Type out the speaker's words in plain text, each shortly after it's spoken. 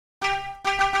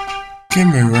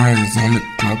Camera is on the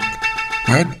clock,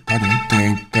 but I don't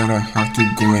think that I have to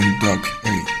go and duck.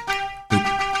 Hey,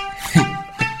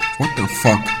 what the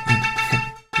fuck?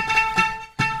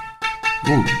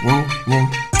 Whoa, whoa, whoa.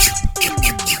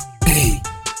 Hey,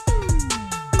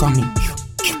 call me.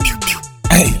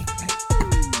 Hey,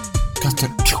 got the.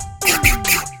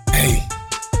 Hey,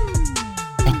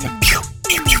 got the.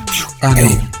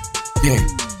 Hey, yeah.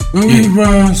 When we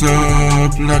rise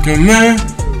up like a man.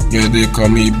 Yeah, they call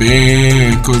me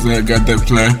big, cause I got the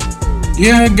plan.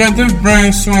 Yeah, I got the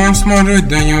brain, so I'm smarter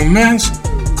than your mans.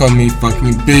 Call me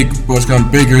fucking big, boss, I'm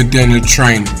bigger than a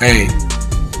train, ayy.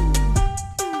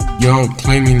 Y'all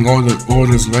claiming all the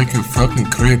orders like a fucking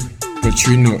crib, but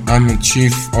you know I'm a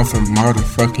chief of a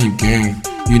motherfucking gang.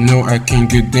 You know I can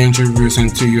get dangerous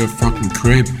into your fucking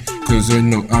crib, cause I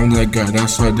know I'm that guy,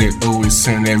 that's why they always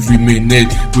send every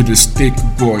minute with a stick,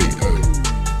 boy.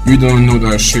 You don't know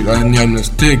that shit, I need a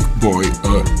stick, boy,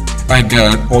 I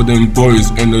got all them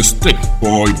boys and the stick,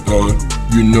 boy,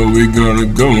 you know we gotta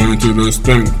go into the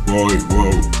stick, boy,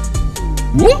 whoa.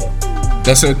 What?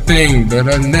 That's a thing that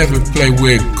I never play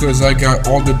with, cause I got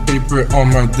all the paper on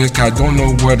my desk, I don't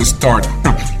know where to start.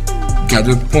 Got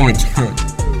the point,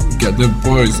 got the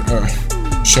boys,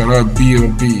 shout out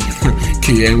B.O.B,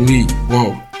 KLE,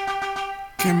 whoa.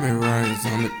 Camera is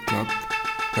on the clock,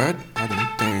 but I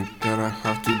don't think that I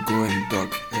have to go and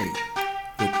duck. Hey,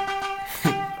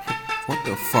 what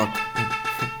the fuck?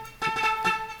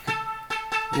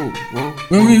 Whoa, whoa.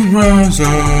 When we rise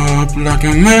up like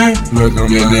a man,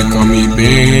 yeah, they call me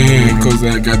big, cause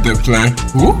I got the plan.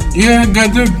 Who? Yeah, I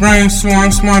got the brain, so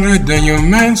I'm smarter than your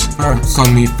mans. Call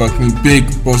me fucking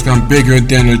big, boss, I'm bigger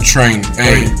than a train.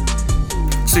 Hey.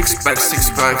 Six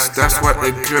packs, that's what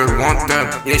a girl want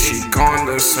that. Yeah, she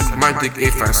gonna suck my dick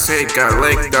if I say got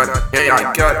like that. Yeah,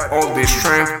 I got all this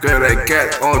strength, girl, I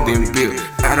got all them bills.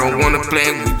 I don't wanna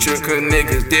play with you, cause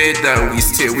niggas dead that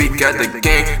we got the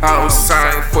gang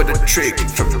outside for the trick.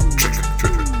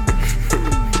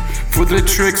 For the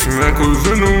tricks, man, cause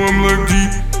you know I'm like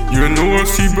deep. You know I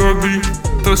see Bobby.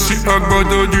 The shit I got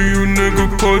do you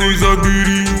nigga parties I beat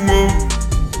you.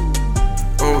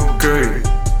 Okay.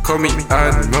 Call me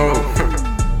AdmO,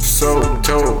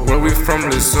 Soto, where we from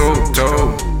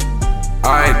Lesotho.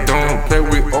 I don't play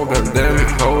with all of them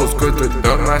hoes, cause the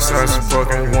dumbass ass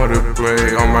fucking wanna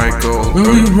play on my goal. When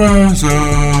we rise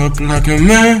up like a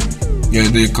man, yeah,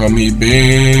 they call me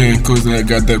big, cause I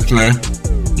got the plan.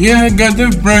 Yeah, I got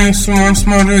the brain, so I'm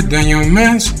smarter than your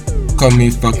mans. Call me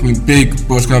fucking big,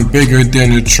 boss, I'm bigger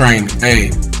than a train,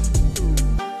 ayy.